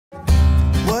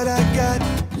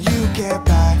can't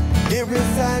buy. It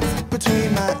resides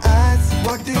between my eyes.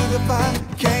 Walked through the fire,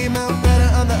 came out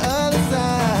better on the other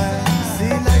side. See,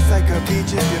 life's like a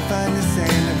beach if you find the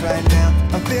sand. And right now,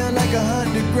 I feel like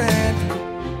 100 grand.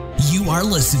 You are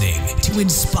listening to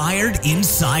Inspired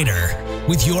Insider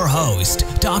with your host,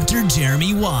 Dr.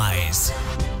 Jeremy Weisz.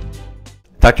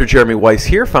 Dr. Jeremy Weisz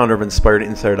here, founder of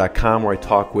InspiredInsider.com, where I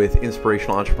talk with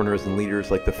inspirational entrepreneurs and leaders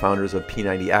like the founders of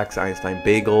P90 X, Einstein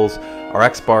Bagels,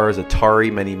 RX Bars,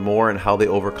 Atari, many more, and how they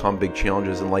overcome big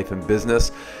challenges in life and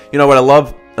business. You know, what I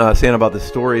love saying about the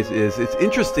stories is it's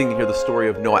interesting to hear the story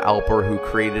of Noah Alper, who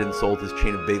created and sold his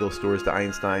chain of bagel stores to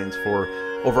Einstein's for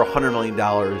over $100 million.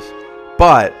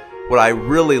 But what I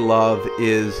really love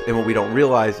is, and what we don't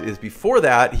realize is, before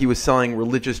that, he was selling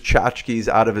religious tchotchkes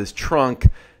out of his trunk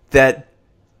that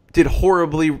did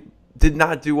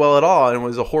not do well at all, and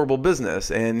was a horrible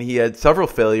business. And he had several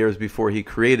failures before he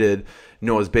created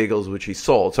Noah's Bagels, which he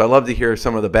sold. So I'd love to hear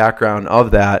some of the background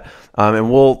of that. And I'm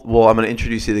going to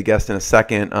introduce you to the guest in a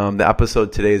second. The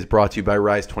episode today is brought to you by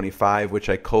Rise 25, which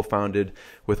I co-founded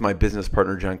with my business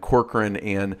partner, John Corcoran.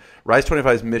 And Rise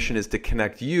 25's mission is to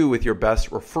connect you with your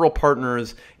best referral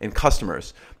partners and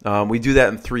customers. We do that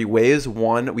in three ways.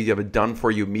 One, we have a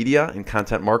done-for-you media and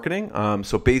content marketing.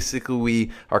 So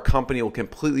basically, our company will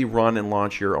completely run and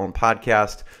launch your own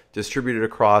podcast, distribute it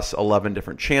across 11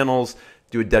 different channels,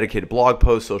 do a dedicated blog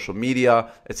post, social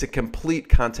media. It's a complete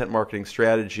content marketing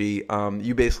strategy.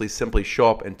 You basically simply show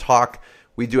up and talk.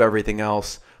 We do everything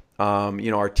else.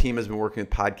 Our team has been working with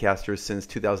podcasters since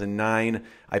 2009.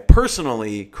 I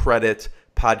personally credit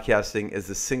podcasting as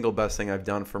the single best thing I've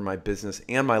done for my business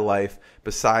and my life.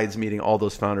 Besides meeting all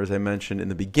those founders I mentioned in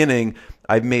the beginning,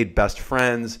 I've made best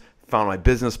friends, found my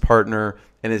business partner,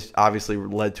 and it's obviously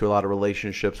led to a lot of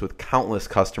relationships with countless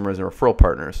customers and referral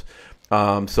partners.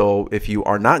 So if you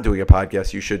are not doing a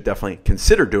podcast, you should definitely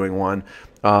consider doing one.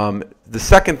 The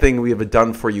second thing, we have a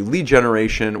done-for-you lead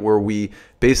generation, where we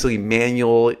basically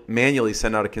manually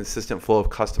send out a consistent flow of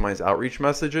customized outreach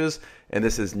messages. And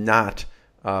this is not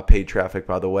paid traffic,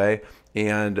 by the way.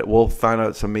 And we'll find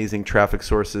out some amazing traffic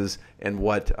sources and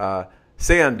what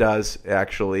Sayan does,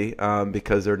 actually,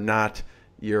 because they're not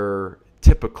your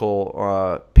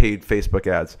typical paid Facebook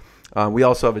ads. We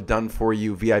also have a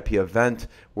done-for-you VIP event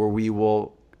where we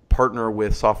will partner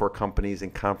with software companies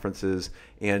and conferences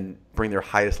and bring their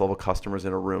highest level customers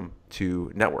in a room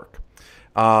to network.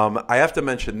 I have to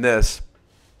mention this.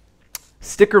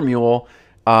 Sticker Mule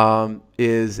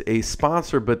is a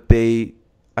sponsor, but I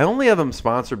only have them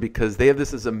sponsored because they have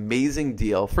this amazing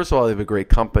deal. First of all, they have a great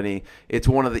company. It's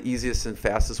one of the easiest and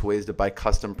fastest ways to buy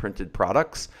custom printed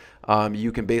products.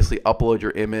 You can basically upload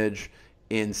your image.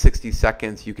 In 60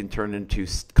 seconds, you can turn into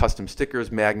custom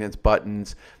stickers, magnets,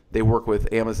 buttons. They work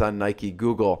with Amazon, Nike,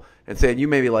 Google. And saying, you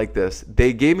maybe like this.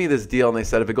 They gave me this deal, and they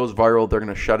said if it goes viral, they're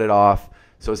going to shut it off,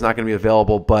 so it's not going to be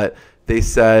available. But they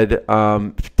said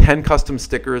 10 custom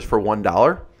stickers for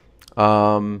 $1,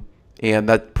 and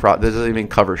that doesn't even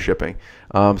cover shipping.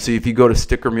 So if you go to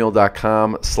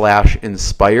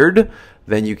stickermule.com/inspired,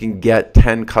 then you can get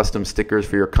 10 custom stickers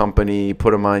for your company,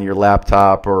 put them on your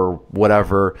laptop or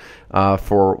whatever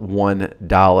for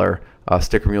 $1.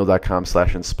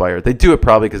 Stickermule.com/inspired. They do it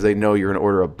probably because they know you're going to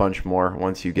order a bunch more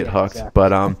once you get hooked. Exactly.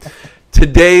 But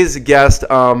today's guest,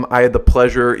 I had the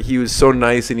pleasure. He was so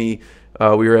nice, and we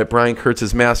were at Brian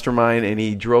Kurtz's mastermind, and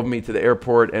he drove me to the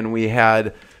airport, and we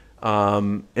had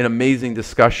an amazing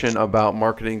discussion about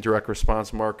marketing, direct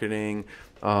response marketing,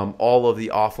 all of the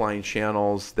offline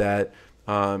channels that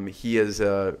he is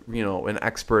an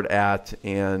expert at,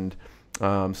 and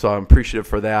so I'm appreciative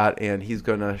for that, and he's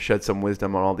going to shed some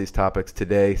wisdom on all these topics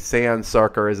today. Sayan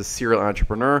Sarkar is a serial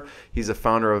entrepreneur. He's a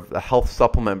founder of the health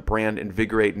supplement brand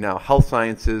Invigorate Now Health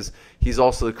Sciences. He's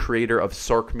also the creator of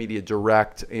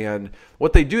SarkMediaDirect, and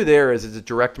what they do there is it's a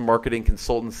direct marketing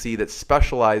consultancy that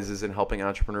specializes in helping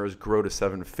entrepreneurs grow to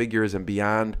 7 figures and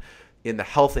beyond in the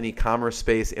health and e-commerce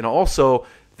space, and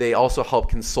they also help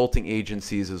consulting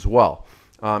agencies as well.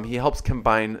 He helps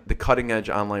combine the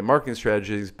cutting-edge online marketing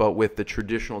strategies, but with the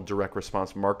traditional direct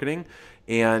response marketing.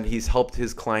 And he's helped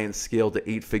his clients scale to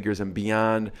 8 figures and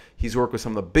beyond. He's worked with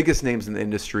some of the biggest names in the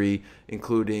industry,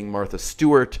 including Martha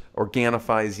Stewart,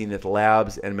 Organifi, Zenith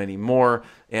Labs, and many more.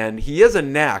 And he has a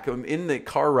knack. In the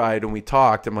car ride when we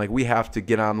talked, I'm like, we have to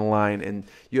get on the line, and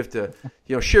you have to,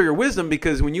 share your wisdom,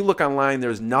 because when you look online,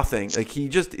 there's nothing. Like, he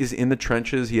just is in the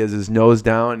trenches. He has his nose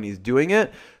down, and he's doing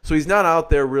it. So he's not out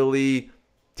there really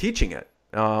teaching it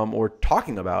or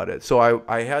talking about it. So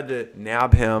I had to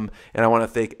nab him, and I want to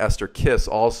thank Esther Kiss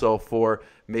also for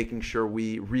making sure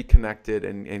we reconnected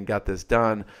and got this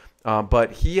done.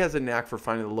 But he has a knack for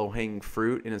finding the low-hanging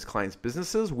fruit in his clients'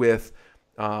 businesses with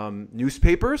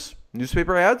newspaper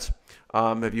ads.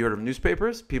 Have you heard of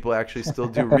newspapers? People actually still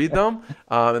do read them,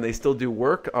 and they still do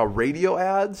work. Radio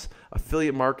ads,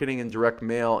 affiliate marketing, and direct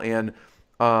mail. And,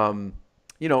 in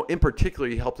particular,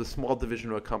 he helped a small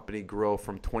division of a company grow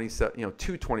from to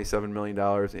 $27 million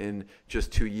in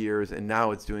just 2 years, and now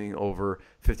it's doing over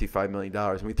 $55 million.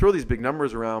 And we throw these big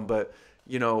numbers around, but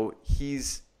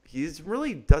he's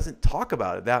really doesn't talk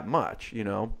about it that much.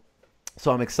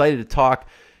 So I'm excited to talk.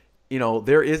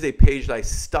 There is a page that I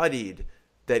studied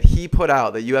that he put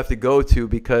out that you have to go to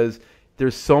because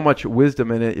there's so much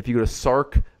wisdom in it. If you go to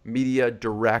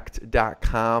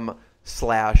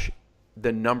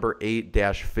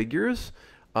SarkMediaDirect.com/8-figures,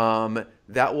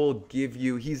 that will give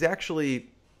you, he's actually,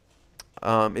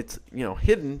 it's,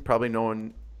 hidden, probably not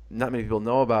many people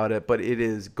know about it, but it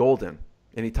is golden.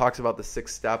 And he talks about the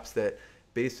 6 steps that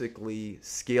basically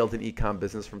scaled an e-com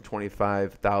business from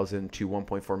 $25,000 to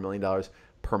 $1.4 million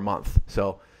per month.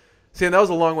 So, Sayan, that was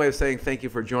a long way of saying thank you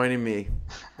for joining me.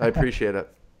 I appreciate it.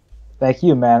 Thank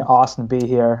you, man. Awesome to be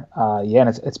here. And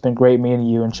it's been great meeting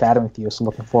you and chatting with you. So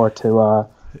looking forward to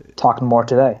talking more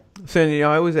today. Sayan,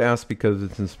 I always ask, because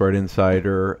it's Inspired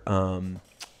Insider,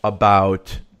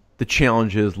 about the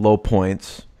challenges, low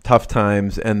points, tough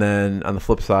times, and then on the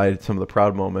flip side, some of the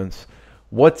proud moments.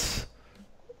 What's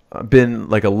been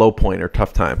like a low point or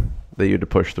tough time that you had to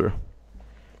push through?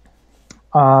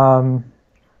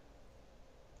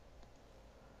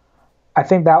 I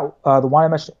think that the one I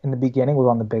mentioned in the beginning was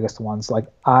one of the biggest ones. Like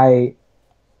I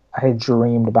had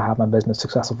dreamed about having my business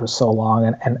successful for so long,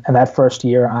 and that first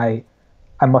year I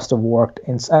must have worked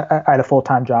I had a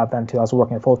full-time job then too. I was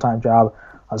working a full-time job.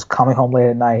 I was coming home late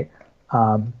at night.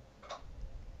 I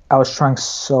was trying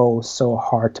so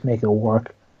hard to make it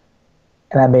work,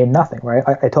 and I made nothing. Right?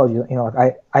 I told you,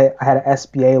 like I had an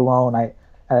SBA loan. I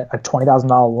had a $20,000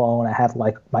 loan. I had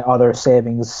like my other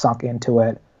savings sunk into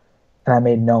it. And I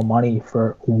made no money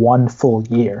for 1 full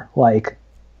year. Like,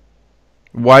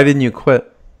 why didn't you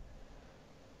quit?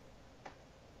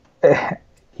 You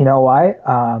know why?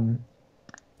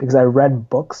 Because I read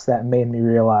books that made me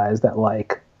realize that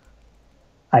like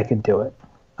I could do it.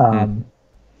 And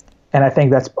I think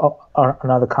that's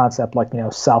another concept, like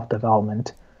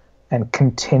self-development and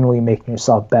continually making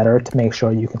yourself better to make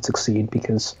sure you can succeed.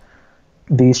 Because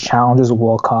these challenges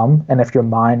will come, and if your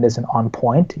mind isn't on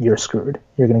point, you're screwed.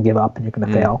 You're going to give up and you're going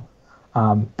to fail.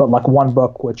 But like one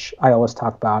book, which I always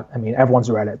talk about, I mean, everyone's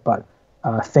read it, but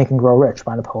Think and Grow Rich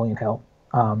by Napoleon Hill.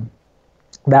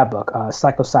 That book,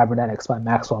 Psycho-Cybernetics by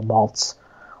Maxwell Maltz.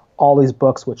 All these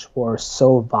books which were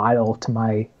so vital to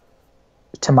my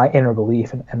inner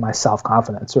belief and my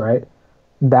self-confidence, right?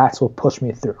 That's what pushed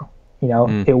me through.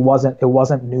 It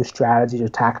wasn't new strategies or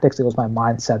tactics. It was my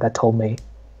mindset that told me,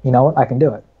 you know what, I can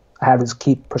do it. I have to just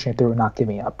keep pushing through and not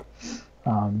giving up.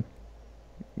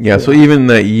 So even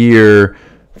that year,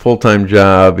 full-time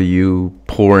job, you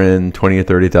pour in $20,000 or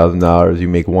 $30,000, you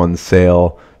make one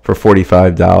sale for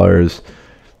 $45.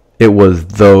 It was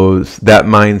that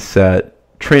mindset,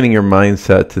 training your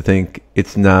mindset to think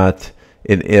it's not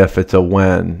an if, it's a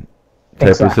when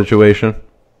type of situation.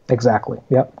 Exactly.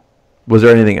 Yep. Was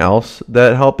there anything else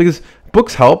that helped? Because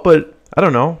books help, but I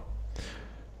don't know.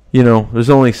 There's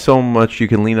only so much you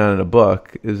can lean on in a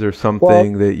book. Is there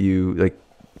something that you, like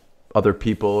other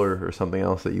people or something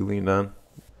else that you leaned on?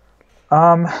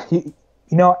 At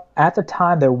the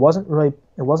time it wasn't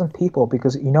people,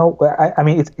 because, I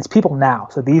mean, it's people now.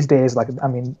 So these days, there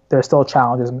are still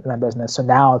challenges in my business. So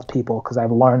now it's people, because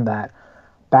I've learned that.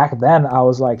 Back then I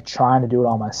was like trying to do it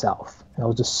all myself. And it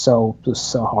was just so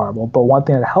horrible. But one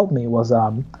thing that helped me was,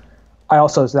 I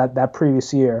also, that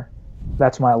previous year,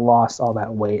 that's when I lost all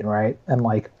that weight, right? And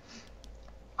like,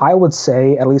 I would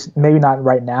say, at least maybe not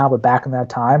right now, but back in that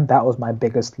time, that was my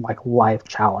biggest like life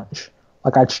challenge.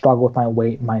 Like I'd struggled with my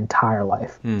weight my entire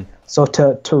life. So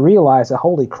to realize that,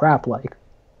 holy crap, like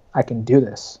I can do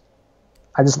this.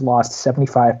 I just lost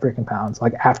 75 freaking pounds,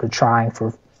 like after trying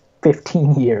for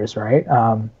 15 years, right?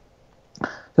 I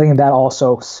think that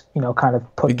also, kind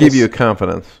of put. It gave you a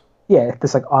confidence. Yeah,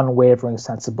 this like unwavering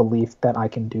sense of belief that I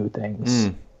can do things.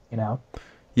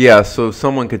 Yeah, so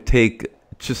someone could take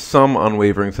just some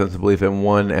unwavering sense of belief in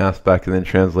one aspect and then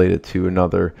translate it to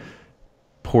another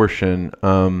portion.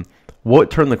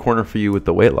 What turned the corner for you with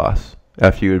the weight loss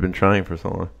after you had been trying for so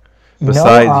long?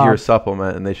 Besides your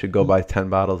supplement, and they should go buy 10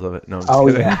 bottles of it. No, I'm just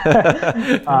kidding.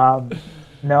 Yeah.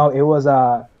 No, it was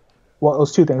it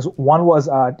was two things. One was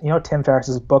Tim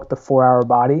Ferriss's book, The 4-Hour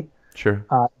Body. Sure.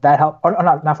 That helped. Or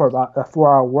not 4-hour, a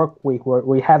 4-hour work week where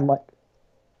we had like,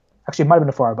 actually it might have been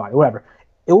a 4-hour body, whatever.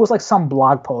 It was like some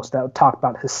blog post that would talk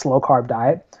about his slow carb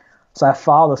diet. So I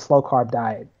followed the slow carb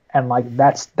diet, And like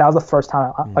that was the first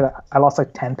time I lost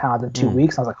like 10 pounds in 2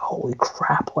 weeks. I was like, holy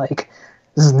crap, like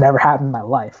this has never happened in my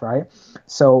life, right?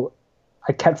 So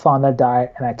I kept following that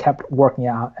diet, and I kept working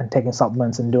out and taking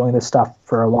supplements and doing this stuff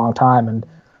for a long time. And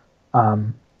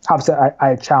obviously I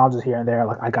had challenges here and there.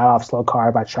 Like I got off slow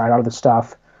carb, I tried other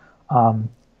stuff.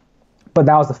 But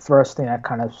that was the first thing that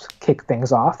kind of kicked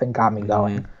things off and got me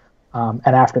going.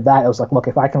 And after that, it was like, look,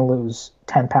 if I can lose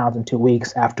 10 pounds in 2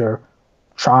 weeks after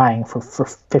trying for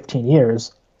 15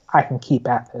 years, I can keep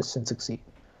at this and succeed.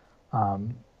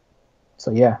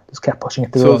 So yeah, just kept pushing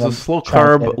it through. So is a slow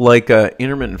carb like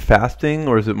intermittent fasting,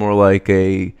 or is it more like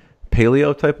a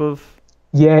paleo type of?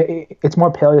 Yeah, it's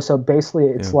more paleo. So basically,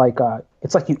 it's like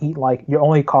you eat like your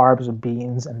only carbs are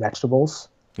beans and vegetables.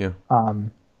 Yeah.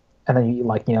 And then you eat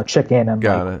like chicken and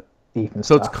beef and stuff.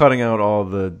 So it's cutting out all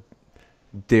the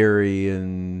dairy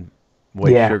and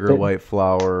white sugar, white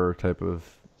flour type of.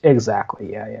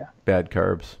 Exactly. Yeah. Bad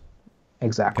carbs.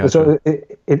 Exactly. Gotcha. So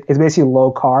it's basically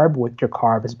low carb with your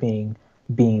carbs being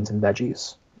beans and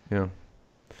veggies. Yeah.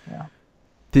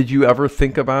 Did you ever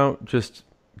think about just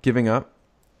giving up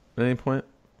at any point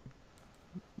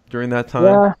during that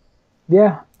time?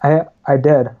 Yeah, I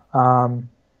did.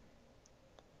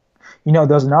 There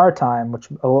was another time, which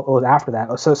was after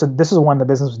that. So this is when the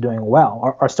business was doing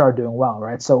well, or started doing well,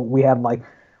 right? So we had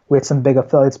some big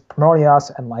affiliates promoting us,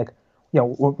 and we're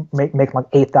making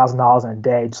like $8,000 in a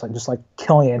day, just like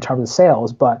killing it in terms of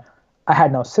sales. But I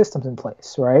had no systems in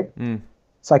place, right?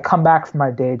 So I come back from my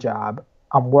day job.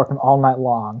 I'm working all night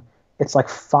long. It's like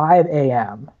 5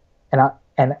 a.m. and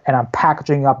I'm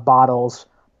packaging up bottles,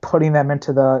 putting them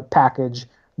into the package,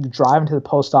 driving to the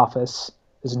post office.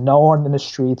 There's no one in the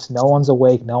streets. No one's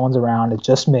awake. No one's around. It's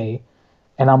just me.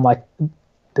 And I'm like,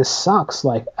 this sucks.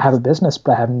 Like, I have a business,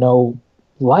 but I have no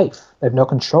life. I have no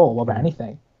control over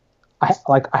anything. I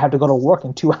have to go to work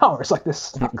in 2 hours. Like, this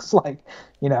sucks. Right.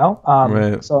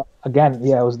 So again,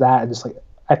 it was that. Just like,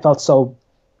 I felt so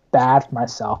bad for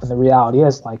myself. And the reality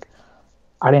is, like,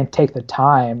 I didn't take the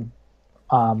time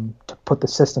to put the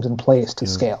systems in place to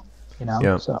scale,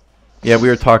 So. Yeah, we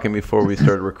were talking before we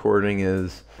started recording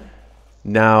is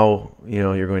now,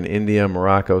 you're going to India,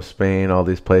 Morocco, Spain, all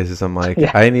these places. I'm like,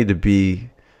 I need to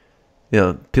be,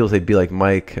 people say be like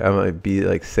Mike. I'm going to be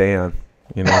like Sayan,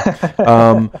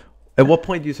 At what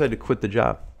point do you decide to quit the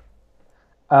job?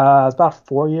 It was about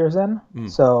 4 years in,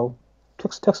 so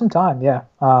took some time,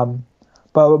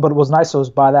 But it was nice. It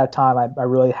was by that time I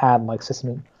really had like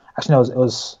system. Actually, no, it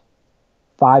was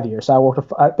 5 years. So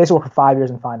I basically worked for 5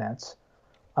 years in finance,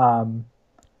 and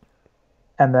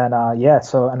then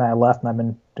and I left, and I've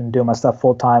been doing my stuff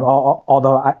full time.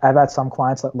 Although I've had some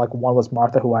clients like one was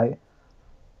Martha, who I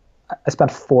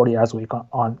spent 40 hours a week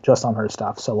on her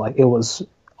stuff. So like it was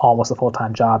almost a full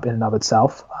time job in and of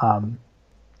itself.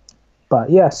 But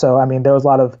yeah, so I mean there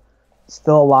was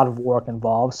still a lot of work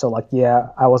involved. So like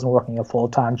I wasn't working a full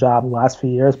time job the last few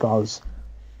years, but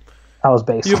I was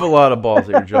basically. You have a lot of balls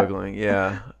that you're juggling.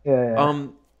 Yeah. Yeah.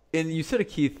 And you said a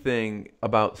key thing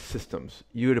about systems.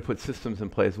 You had to put systems in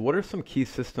place. What are some key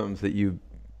systems that you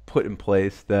put in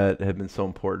place that have been so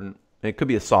important? It could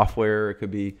be a software. It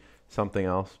could be something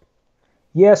else.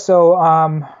 Yeah. So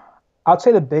I'd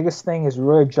say the biggest thing is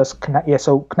really just connect. Yeah.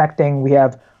 So connecting. We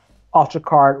have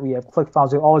UltraCart. We have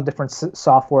ClickFunnels. We have all the different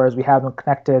softwares. We have them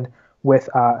connected with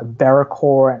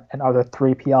Vericore and other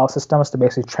 3PL systems to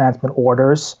basically transmit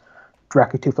orders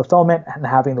directly to fulfillment, and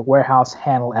having the warehouse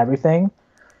handle everything.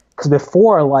 Because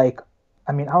before, I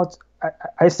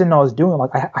just didn't know what I was doing.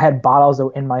 Like I had bottles that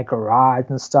were in my garage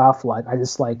and stuff. Like I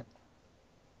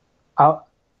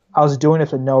was doing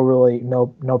it with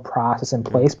no process in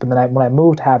place. But then when I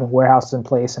moved to having warehouses in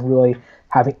place and really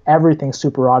having everything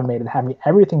super automated, having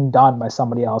everything done by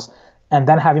somebody else, and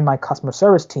then having my customer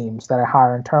service teams that I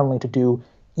hire internally to do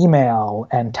email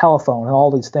and telephone and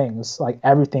all these things, like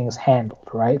everything's handled,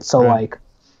 right? So like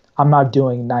I'm not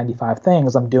doing 95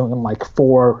 things, I'm doing like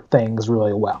 4 things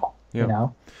really well,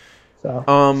 So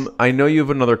I know you have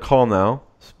another call now.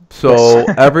 So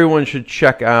everyone should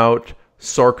check out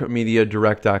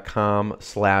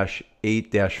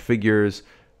SarkMediaDirect.com/8-figures.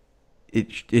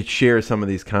 It shares some of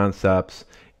these concepts.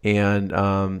 And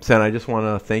Sayan, I just want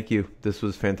to thank you. This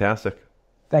was fantastic.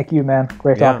 Thank you, man.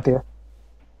 Great talking to you.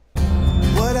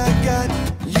 What I got,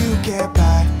 you can't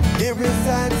buy. It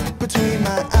resides between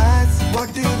my eyes.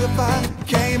 Walked through the fire,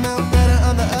 came out better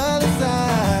on the other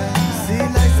side. See,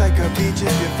 life's like a beach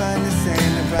if you find the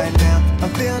sand. And right now,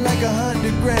 I'm feeling like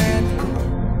 100 grand.